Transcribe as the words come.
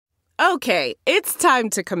Okay, it's time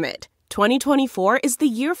to commit. 2024 is the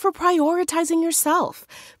year for prioritizing yourself.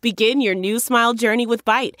 Begin your new smile journey with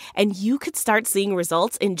Byte, and you could start seeing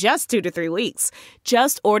results in just 2 to 3 weeks.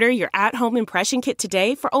 Just order your at-home impression kit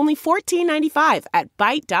today for only $14.95 at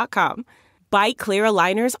Byte.com. Byte Clear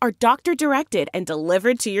aligners are doctor-directed and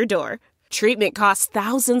delivered to your door. Treatment costs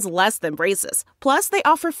thousands less than braces. Plus, they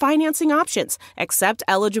offer financing options, accept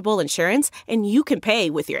eligible insurance, and you can pay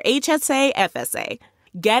with your HSA FSA.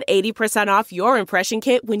 Get 80% off your impression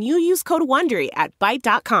kit when you use code WONDERY at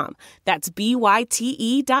Byte.com. That's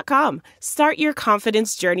BYTE.com. Start your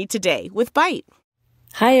confidence journey today with Byte.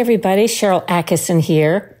 Hi, everybody. Sharyl Attkisson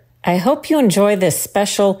here. I hope you enjoy this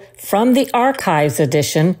special From the Archives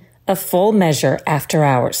edition of Full Measure After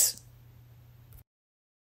Hours.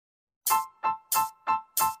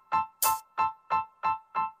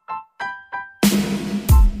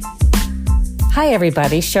 Hi,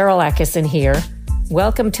 everybody. Sharyl Attkisson here.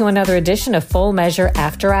 Welcome to another edition of Full Measure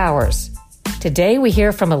After Hours. Today we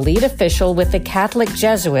hear from a lead official with the Catholic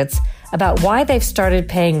Jesuits about why they've started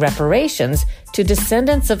paying reparations to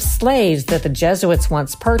descendants of slaves that the Jesuits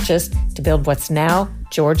once purchased to build what's now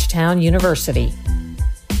Georgetown University.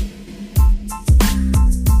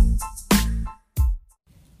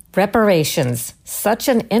 Reparations, such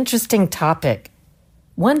an interesting topic.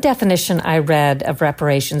 One definition I read of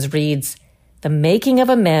reparations reads, the making of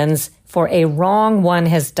amends for a wrong one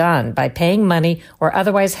has done by paying money or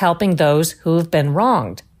otherwise helping those who have been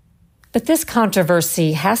wronged. But this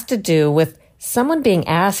controversy has to do with someone being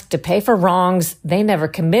asked to pay for wrongs they never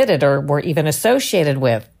committed or were even associated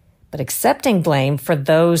with, but accepting blame for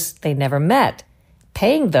those they never met,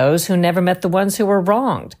 paying those who never met the ones who were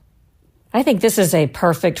wronged. I think this is a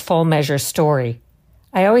perfect full measure story.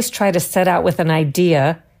 I always try to set out with an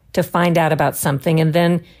idea to find out about something and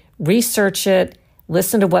then research it,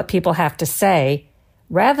 listen to what people have to say,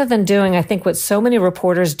 rather than doing, I think, what so many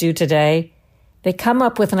reporters do today. They come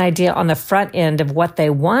up with an idea on the front end of what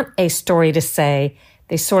they want a story to say.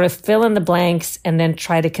 They sort of fill in the blanks and then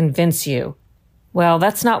try to convince you. Well,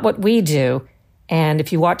 that's not what we do. And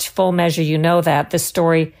if you watch Full Measure, you know that. The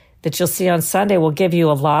story that you'll see on Sunday will give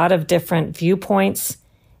you a lot of different viewpoints,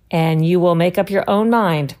 and you will make up your own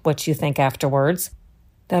mind what you think afterwards.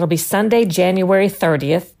 That'll be Sunday, January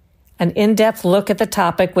 30th. An in-depth look at the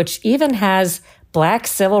topic, which even has Black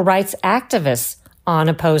civil rights activists on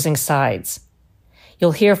opposing sides.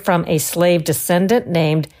 You'll hear from a slave descendant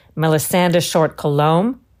named Melisande Short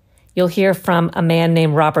Colomb. You'll hear from a man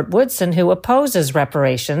named Robert Woodson who opposes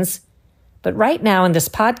reparations. But right now in this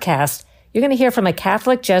podcast, you're going to hear from a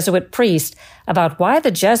Catholic Jesuit priest about why the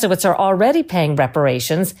Jesuits are already paying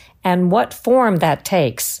reparations and what form that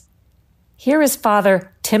takes. Here is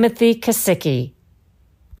Father Timothy Kosicki.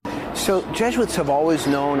 So Jesuits have always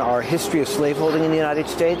known our history of slaveholding in the United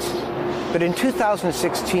States, but in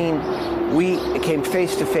 2016, we came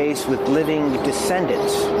face to face with living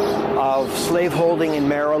descendants of slaveholding in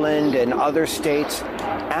Maryland and other states,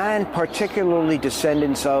 and particularly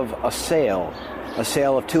descendants of a sale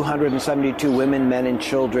of 272 women, men, and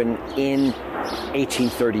children in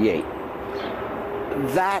 1838.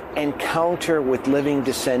 That encounter with living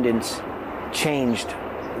descendants changed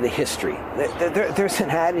the history. There's an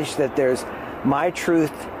adage that there's my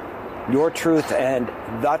truth, your truth, and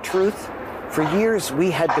the truth. For years, we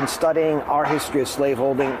had been studying our history of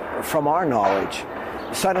slaveholding from our knowledge.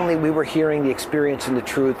 Suddenly, we were hearing the experience and the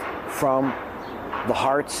truth from the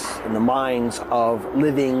hearts and the minds of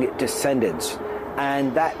living descendants.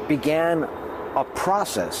 And that began a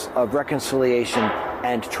process of reconciliation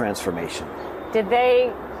and transformation. Did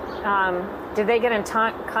they get in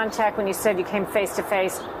contact when you said you came face to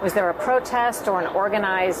face? Was there a protest or an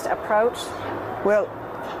organized approach? Well,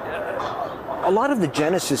 a lot of the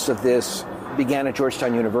genesis of this began at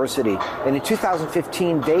Georgetown University, and in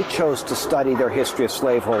 2015 they chose to study their history of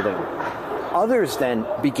slaveholding. Others then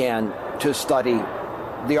began to study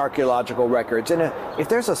the archaeological records, and if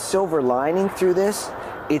there's a silver lining through this,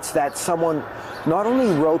 it's that someone not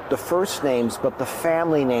only wrote the first names, but the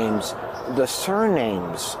family names, the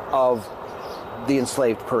surnames of the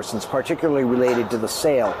enslaved persons, particularly related to the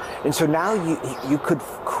sale. And so now you could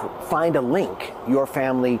find a link, your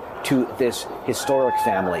family, to this historic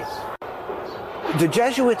family. The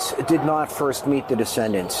Jesuits did not first meet the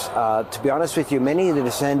descendants. To be honest with you, many of the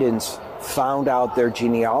descendants found out their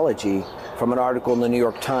genealogy from an article in the New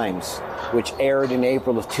York Times, which aired in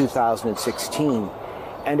April of 2016.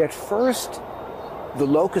 And at first, the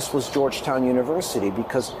locus was Georgetown University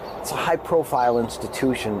because it's a high-profile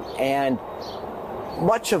institution, and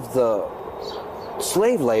much of the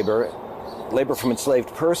slave labor from enslaved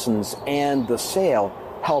persons, and the sale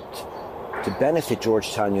helped to benefit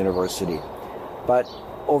Georgetown University. But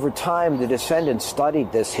over time, the descendants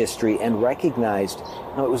studied this history and recognized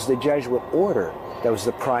it was the Jesuit order that was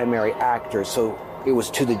the primary actor. So it was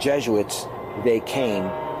to the Jesuits they came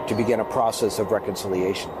to begin a process of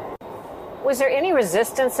reconciliation. Was there any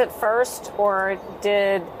resistance at first, or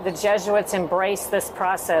did the Jesuits embrace this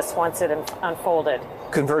process once it unfolded?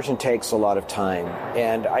 Conversion takes a lot of time,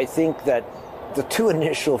 and I think that the two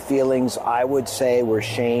initial feelings, I would say, were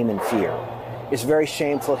shame and fear. It's a very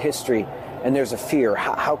shameful history, and there's a fear.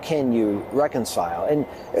 How can you reconcile? And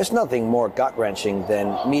there's nothing more gut-wrenching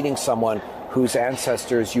than meeting someone whose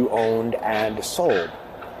ancestors you owned and sold.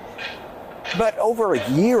 But over a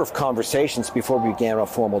year of conversations before we began a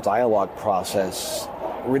formal dialogue process,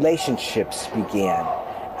 relationships began.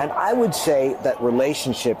 And I would say that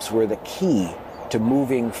relationships were the key to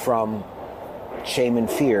moving from shame and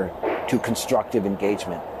fear to constructive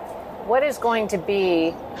engagement. What is going to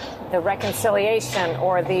be the reconciliation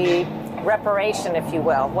or the reparation, if you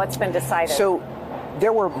will? What's been decided? So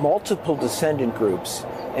there were multiple descendant groups,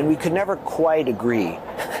 and we could never quite agree.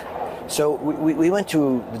 So we went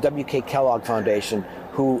to the W.K. Kellogg Foundation,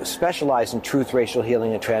 who specialize in truth, racial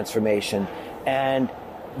healing, and transformation, and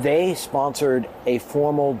they sponsored a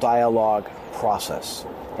formal dialogue process.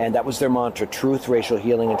 And that was their mantra: truth, racial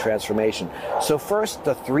healing, and transformation. So first,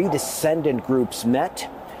 the three descendant groups met,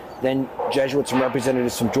 then Jesuits and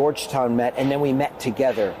representatives from Georgetown met, and then we met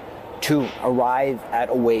together to arrive at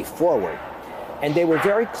a way forward. And they were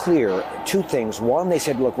very clear, two things. One, they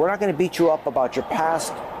said, look, we're not going to beat you up about your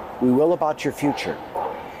past, we will about your future.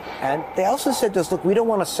 And they also said to us, look, we don't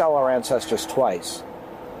want to sell our ancestors twice.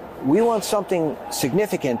 We want something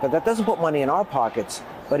significant, but that doesn't put money in our pockets,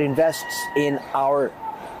 but invests in our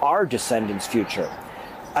descendants' future.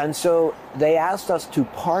 And so they asked us to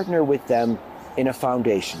partner with them in a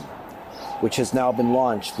foundation, which has now been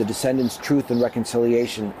launched, the Descendants Truth and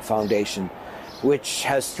Reconciliation Foundation, which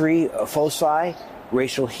has three foci: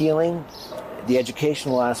 racial healing, the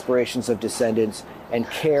educational aspirations of descendants, and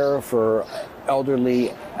care for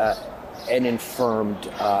elderly and infirmed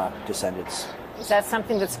descendants. Is that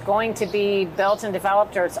something that's going to be built and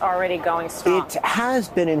developed, or it's already going strong? It has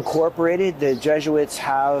been incorporated. The Jesuits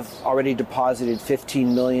have already deposited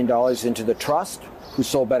 $15 million into the trust, whose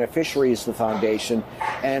sole beneficiary is the foundation,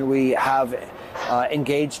 and we have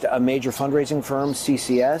engaged a major fundraising firm,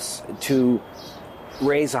 CCS, to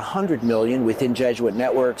raise $100 million within Jesuit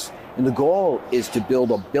networks. And the goal is to build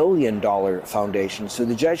 $1 billion foundation. So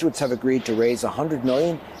the Jesuits have agreed to raise $100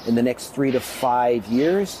 million in the next 3 to 5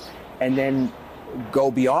 years, and then go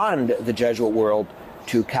beyond the Jesuit world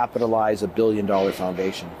to capitalize $1 billion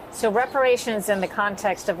foundation. So reparations in the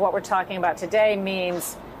context of what we're talking about today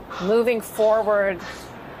means moving forward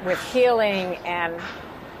with healing and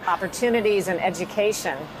opportunities and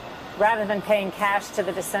education rather than paying cash to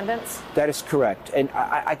the descendants? That is correct. And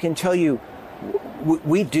I can tell you,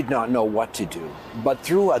 we did not know what to do. But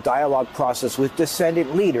through a dialogue process with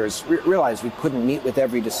descendant leaders, realized we couldn't meet with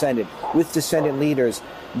every descendant. With descendant leaders,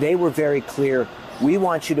 they were very clear: we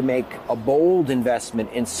want you to make a bold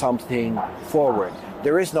investment in something forward.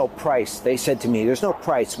 There is no price. They said to me, there's no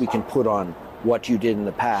price we can put on what you did in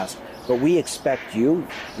the past, but we expect you,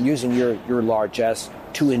 using your largesse,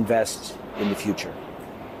 to invest in the future.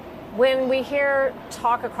 When we hear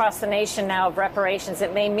talk across the nation now of reparations,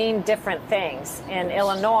 it may mean different things. In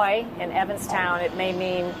Illinois, in Evanstown, it may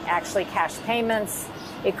mean actually cash payments.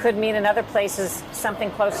 It could mean in other places something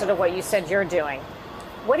closer to what you said you're doing.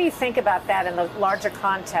 What do you think about that in the larger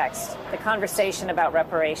context, the conversation about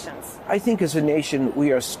reparations? I think as a nation,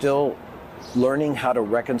 we are still learning how to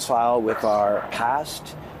reconcile with our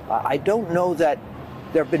past. I don't know that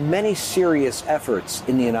there have been many serious efforts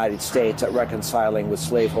in the United States at reconciling with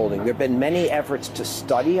slaveholding. There have been many efforts to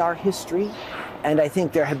study our history, and I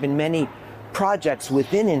think there have been many projects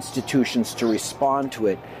within institutions to respond to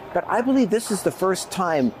it. But I believe this is the first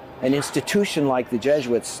time an institution like the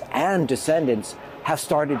Jesuits and descendants have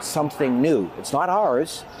started something new. It's not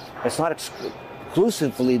ours. It's not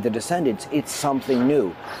exclusively the descendants. It's something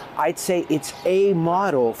new. I'd say it's a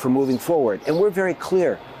model for moving forward. And we're very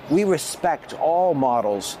clear. We respect all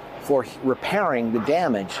models for repairing the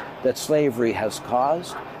damage that slavery has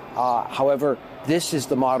caused. However, this is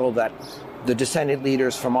the model that the descendant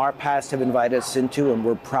leaders from our past have invited us into, and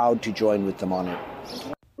we're proud to join with them on it.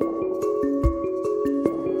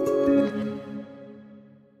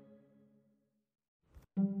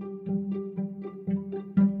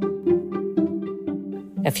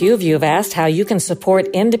 A few of you have asked how you can support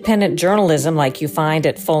independent journalism like you find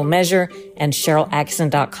at Full Measure and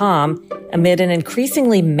SharylAttkisson.com amid an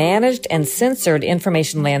increasingly managed and censored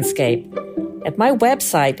information landscape. At my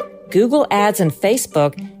website, Google Ads and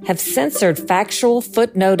Facebook have censored factual,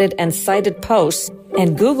 footnoted, and cited posts,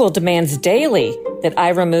 and Google demands daily that I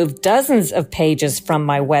remove dozens of pages from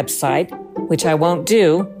my website, which I won't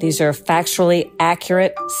do. These are factually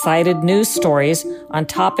accurate, cited news stories on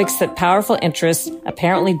topics that powerful interests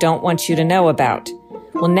apparently don't want you to know about.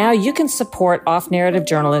 Well, now you can support off-narrative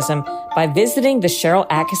journalism by visiting the Sharyl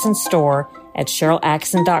Attkisson store at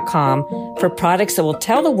SharylAttkisson.com for products that will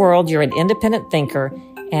tell the world you're an independent thinker,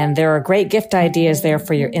 and there are great gift ideas there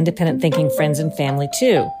for your independent thinking friends and family,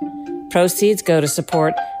 too. Proceeds go to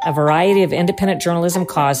support a variety of independent journalism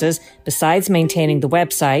causes besides maintaining the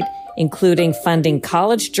website, including funding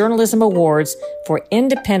college journalism awards for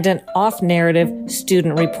independent off-narrative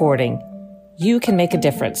student reporting. You can make a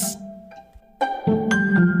difference.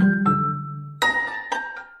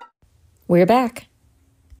 We're back.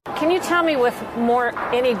 Can you tell me with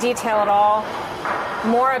any detail at all,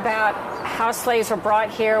 more about how slaves were brought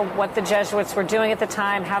here, what the Jesuits were doing at the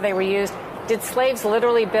time, how they were used? Did slaves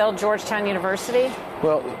literally build Georgetown University?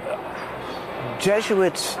 Well,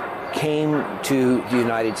 Jesuits came to the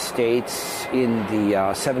United States in the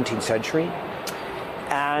 17th century,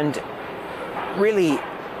 and really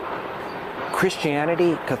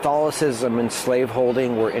Christianity, Catholicism, and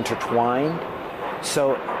slaveholding were intertwined.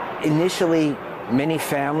 So initially, many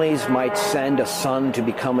families might send a son to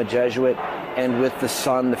become a Jesuit, and with the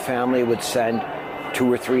son, the family would send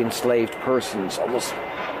 2 or 3 enslaved persons, almost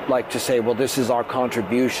like to say, well, this is our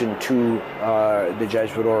contribution to the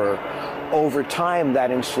Jesuit order. Over time,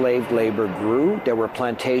 that enslaved labor grew. There were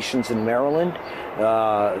plantations in Maryland.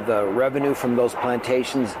 The revenue from those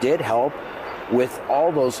plantations did help with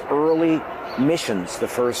all those early missions, the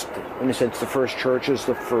first churches,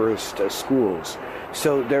 the first schools.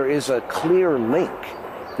 So there is a clear link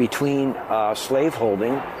between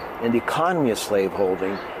slaveholding and the economy of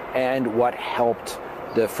slaveholding and what helped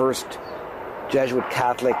the first Jesuit,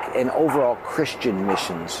 Catholic, and overall Christian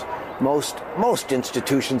missions. Most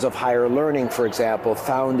institutions of higher learning, for example,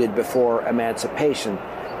 founded before emancipation,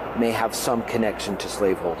 may have some connection to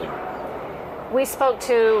slaveholding. We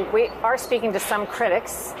are speaking to some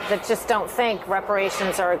critics that just don't think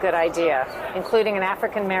reparations are a good idea, including an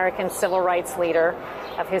African-American civil rights leader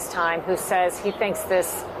of his time who says he thinks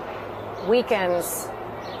this weakens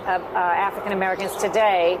African-Americans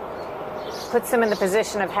today, puts them in the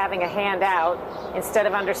position of having a handout instead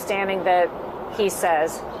of understanding that, he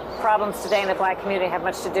says, problems today in the black community have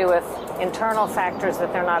much to do with internal factors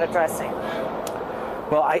that they're not addressing.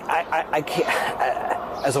 Well, I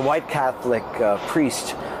can't, as a white Catholic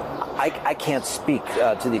priest, I can't speak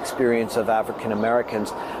to the experience of African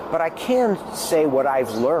Americans, but I can say what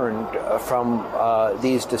I've learned from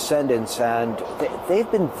these descendants, and they've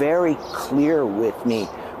been very clear with me.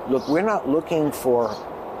 Look, we're not looking for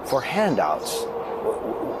handouts.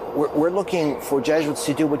 We're looking for Jesuits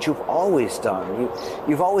to do what you've always done.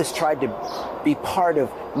 You've always tried to be part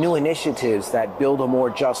of new initiatives that build a more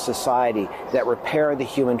just society, that repair the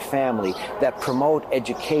human family, that promote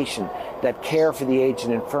education, that care for the aged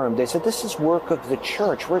and infirm. They said, this is work of the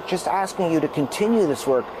church. We're just asking you to continue this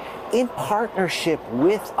work in partnership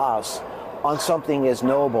with us on something as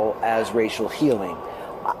noble as racial healing.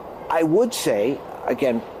 I would say,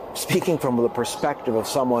 again, speaking from the perspective of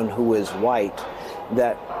someone who is white,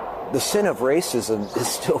 that the sin of racism is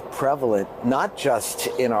still prevalent, not just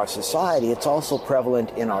in our society, it's also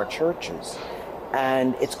prevalent in our churches.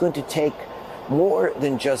 And it's going to take more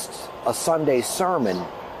than just a Sunday sermon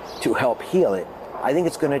to help heal it. I think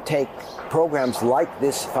it's going to take programs like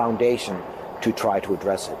this foundation to try to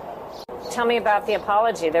address it. Tell me about the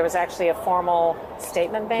apology. There was actually a formal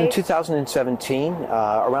statement made? In 2017,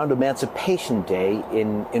 around Emancipation Day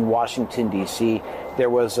in Washington, D.C., there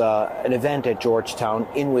was an event at Georgetown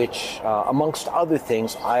in which, amongst other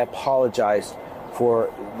things, I apologized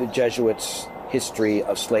for the Jesuits' history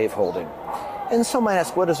of slaveholding. And some might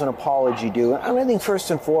ask, what does an apology do? I think first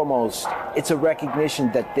and foremost, it's a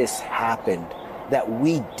recognition that this happened, that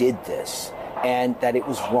we did this, and that it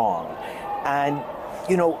was wrong. And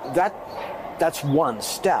that's one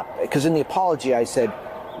step, because in the apology I said,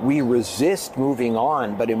 we resist moving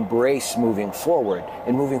on, but embrace moving forward.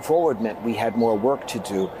 And moving forward meant we had more work to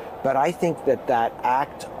do. But I think that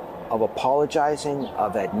act of apologizing,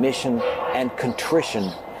 of admission, and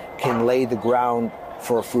contrition can lay the ground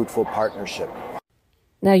for a fruitful partnership.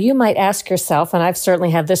 Now, you might ask yourself, and I've certainly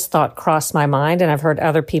had this thought cross my mind, and I've heard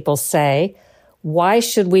other people say, why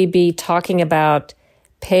should we be talking about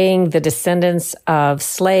paying the descendants of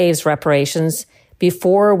slaves reparations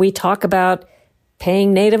before we talk about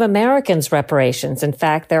paying Native Americans reparations? In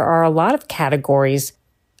fact, there are a lot of categories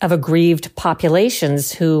of aggrieved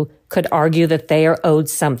populations who could argue that they are owed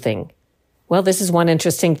something. Well, this is one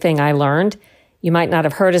interesting thing I learned. You might not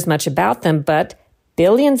have heard as much about them, but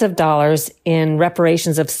billions of dollars in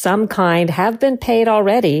reparations of some kind have been paid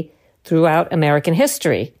already throughout American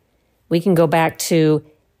history. We can go back to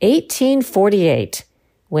 1848,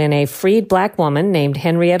 when a freed black woman named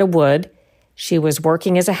Henrietta Wood, she was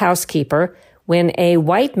working as a housekeeper, when a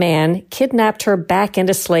white man kidnapped her back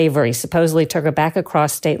into slavery, supposedly took her back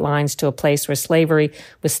across state lines to a place where slavery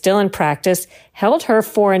was still in practice, held her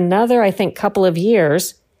for another, I think, couple of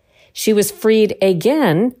years. She was freed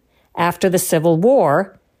again after the Civil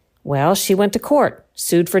War. Well, she went to court,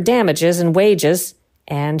 sued for damages and wages,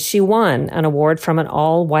 and she won an award from an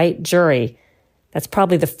all-white jury. That's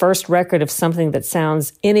probably the first record of something that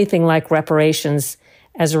sounds anything like reparations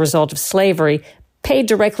as a result of slavery, paid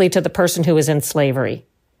directly to the person who was in slavery.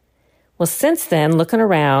 Well, since then, looking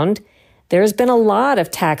around, there's been a lot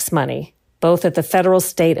of tax money, both at the federal,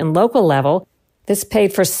 state, and local level, that's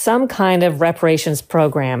paid for some kind of reparations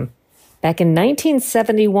program. Back in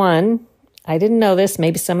 1971, I didn't know this,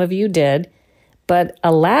 maybe some of you did, but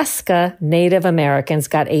Alaska Native Americans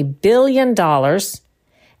got $1 billion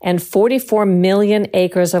and 44 million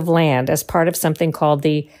acres of land as part of something called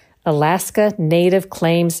the Alaska Native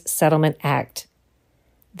Claims Settlement Act.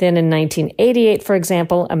 Then in 1988, for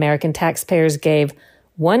example, American taxpayers gave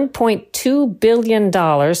 $1.2 billion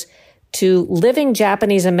to living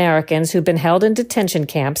Japanese Americans who've been held in detention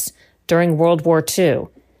camps during World War II.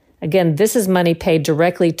 Again, this is money paid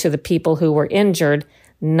directly to the people who were injured,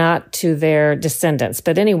 not to their descendants.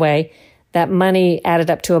 But anyway, that money added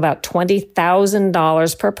up to about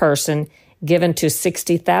 $20,000 per person given to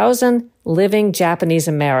 60,000 living Japanese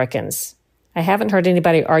Americans. I haven't heard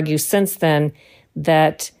anybody argue since then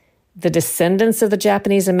that the descendants of the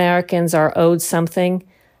Japanese Americans are owed something,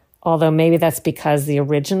 although maybe that's because the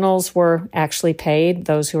originals were actually paid,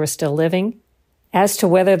 those who are still living. As to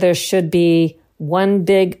whether there should be one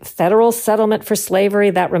big federal settlement for slavery,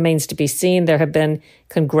 that remains to be seen. There have been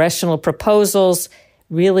congressional proposals,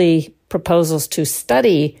 really proposals to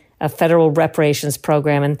study a federal reparations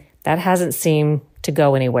program, and that hasn't seemed to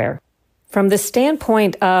go anywhere. From the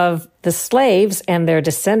standpoint of the slaves and their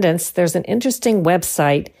descendants, there's an interesting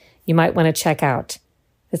website you might want to check out.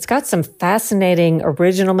 It's got some fascinating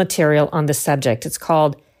original material on the subject. It's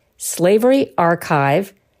called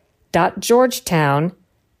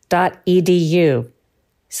slaveryarchive.georgetown.edu.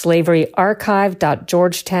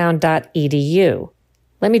 slaveryarchive.georgetown.edu.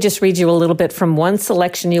 Let me just read you a little bit from one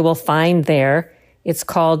selection you will find there. It's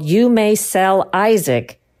called You May Sell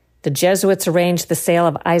Isaac. The Jesuits arranged the sale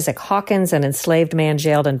of Isaac Hawkins, an enslaved man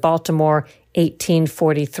jailed in Baltimore,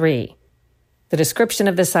 1843. The description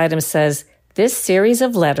of this item says, this series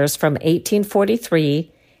of letters from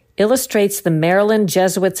 1843 illustrates the Maryland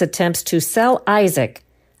Jesuits' attempts to sell Isaac,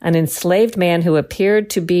 an enslaved man who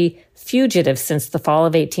appeared to be fugitive since the fall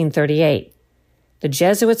of 1838. The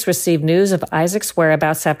Jesuits received news of Isaac's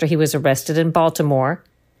whereabouts after he was arrested in Baltimore.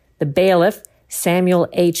 The bailiff, Samuel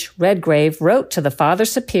H. Redgrave, wrote to the Father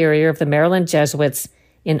Superior of the Maryland Jesuits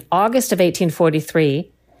in August of 1843,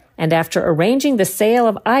 and after arranging the sale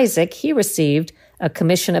of Isaac, he received a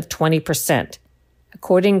commission of 20%.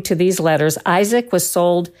 According to these letters, Isaac was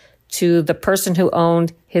sold to the person who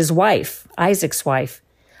owned his wife, Isaac's wife.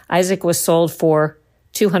 Isaac was sold for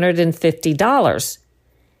 $250.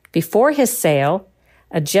 Before his sale,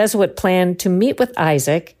 a Jesuit planned to meet with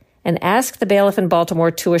Isaac and ask the bailiff in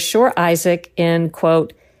Baltimore to assure Isaac in,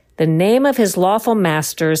 quote, the name of his lawful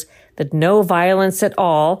masters that no violence at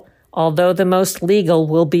all, although the most legal,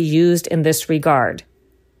 will be used in this regard.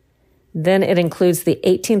 Then it includes the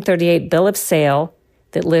 1838 bill of sale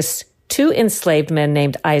that lists two enslaved men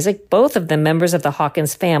named Isaac, both of them members of the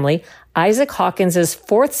Hawkins family. Isaac Hawkins's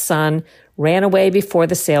fourth son ran away before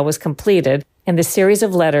the sale was completed, and the series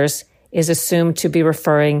of letters is assumed to be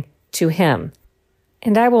referring to him.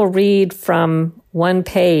 And I will read from one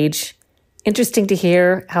page. Interesting to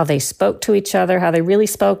hear how they spoke to each other, how they really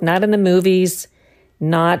spoke, not in the movies,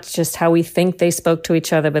 not just how we think they spoke to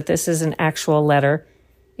each other, but this is an actual letter.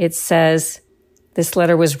 It says, this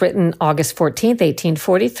letter was written August 14th,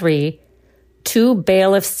 1843, to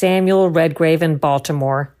Bailiff Samuel Redgrave in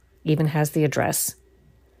Baltimore, even has the address.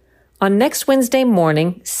 On next Wednesday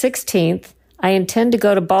morning, 16th, I intend to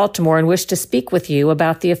go to Baltimore and wish to speak with you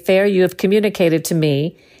about the affair you have communicated to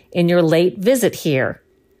me in your late visit here.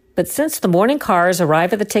 But since the morning cars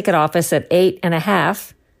arrive at the ticket office at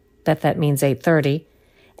 8:30, bet that means 8:30,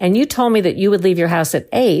 and you told me that you would leave your house at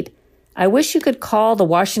 8, I wish you could call the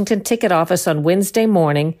Washington ticket office on Wednesday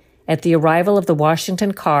morning at the arrival of the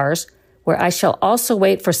Washington cars where I shall also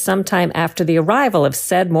wait for some time after the arrival of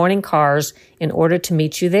said morning cars in order to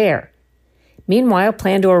meet you there. Meanwhile,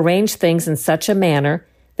 plan to arrange things in such a manner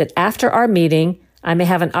that after our meeting, I may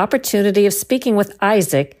have an opportunity of speaking with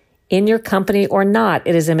Isaac, in your company or not,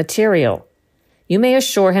 it is immaterial. You may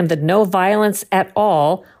assure him that no violence at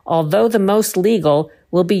all, although the most legal,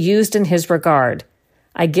 will be used in his regard.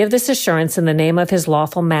 I give this assurance in the name of his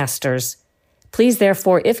lawful masters. Please,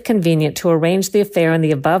 therefore, if convenient, to arrange the affair in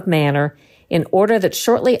the above manner, in order that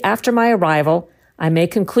shortly after my arrival, I may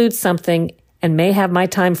conclude something and may have my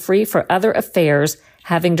time free for other affairs,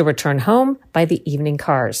 having to return home by the evening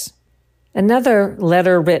cars. Another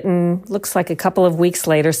letter written, looks like a couple of weeks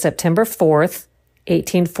later, September 4th,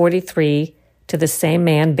 1843, to the same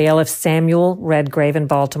man, Bailiff Samuel Redgrave in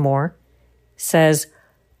Baltimore, says,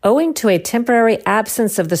 owing to a temporary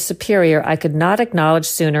absence of the superior, I could not acknowledge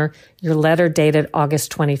sooner your letter dated August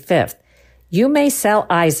 25th. You may sell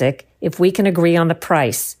Isaac if we can agree on the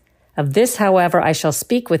price. Of this, however, I shall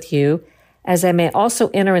speak with you, as I may also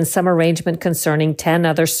enter in some arrangement concerning 10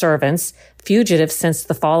 other servants, fugitives since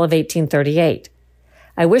the fall of 1838.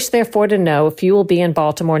 I wish, therefore, to know if you will be in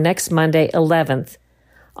Baltimore next Monday, 11th.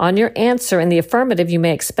 On your answer in the affirmative, you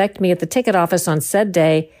may expect me at the ticket office on said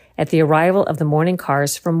day at the arrival of the morning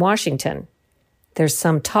cars from Washington. There's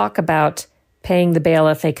some talk about paying the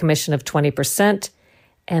bailiff a commission of 20%,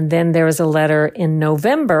 and then there is a letter in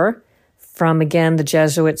November from, again, the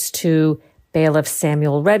Jesuits to Bailiff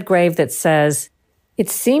Samuel Redgrave that says, it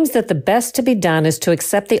seems that the best to be done is to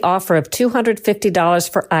accept the offer of $250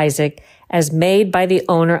 for Isaac as made by the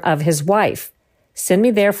owner of his wife. Send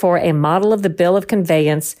me, therefore, a model of the bill of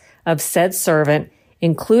conveyance of said servant,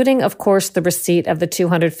 including, of course, the receipt of the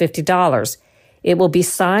 $250. It will be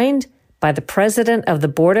signed by the President of the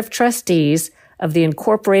Board of Trustees of the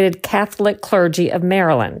Incorporated Catholic Clergy of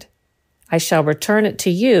Maryland. I shall return it to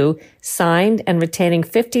you, signed and retaining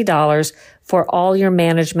 $50 for all your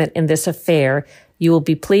management in this affair. You will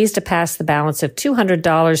be pleased to pass the balance of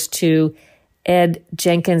 $200 to Ed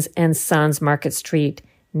Jenkins and Sons, Market Street,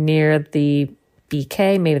 near the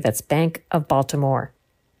BK, maybe that's Bank of Baltimore.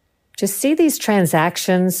 To see these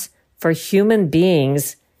transactions for human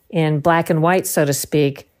beings in black and white, so to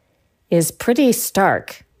speak, is pretty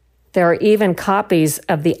stark. There are even copies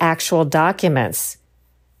of the actual documents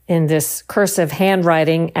in this cursive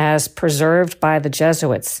handwriting as preserved by the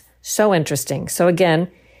Jesuits. So interesting. So again,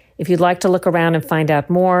 if you'd like to look around and find out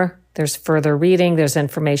more, there's further reading. There's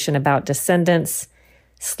information about descendants.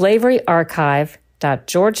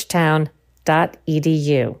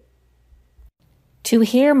 slaveryarchive.georgetown.edu. To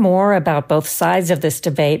hear more about both sides of this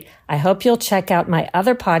debate, I hope you'll check out my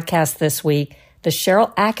other podcast this week, the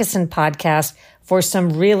Sharyl Attkisson podcast, for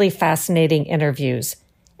some really fascinating interviews.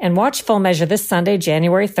 And watch Full Measure this Sunday,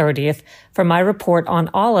 January 30th, for my report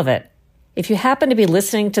on all of it. If you happen to be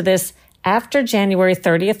listening to this after January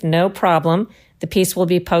 30th, no problem. The piece will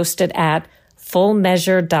be posted at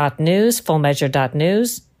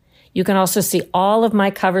fullmeasure.news. You can also see all of my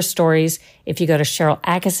cover stories if you go to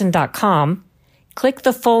SharylAttkisson.com. Click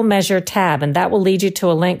the Full Measure tab, and that will lead you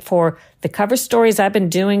to a link for the cover stories I've been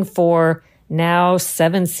doing for now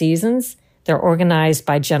 7 seasons. They're organized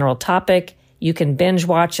by general topic. You can binge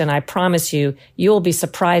watch, and I promise you, you will be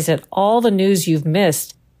surprised at all the news you've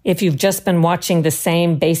missed if you've just been watching the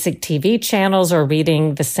same basic TV channels or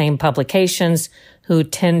reading the same publications, who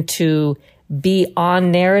tend to be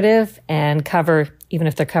on narrative and cover, even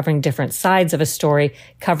if they're covering different sides of a story,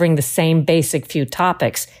 covering the same basic few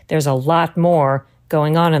topics. There's a lot more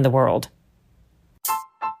going on in the world.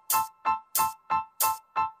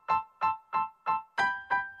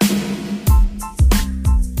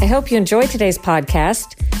 I hope you enjoyed today's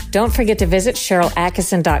podcast. Don't forget to visit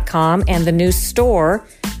SharylAttkisson.com and the new store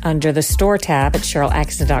under the store tab at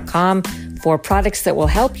SharylAttkisson.com for products that will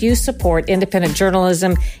help you support independent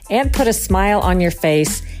journalism and put a smile on your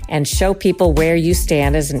face and show people where you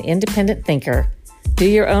stand as an independent thinker. Do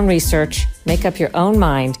your own research, make up your own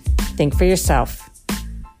mind, think for yourself.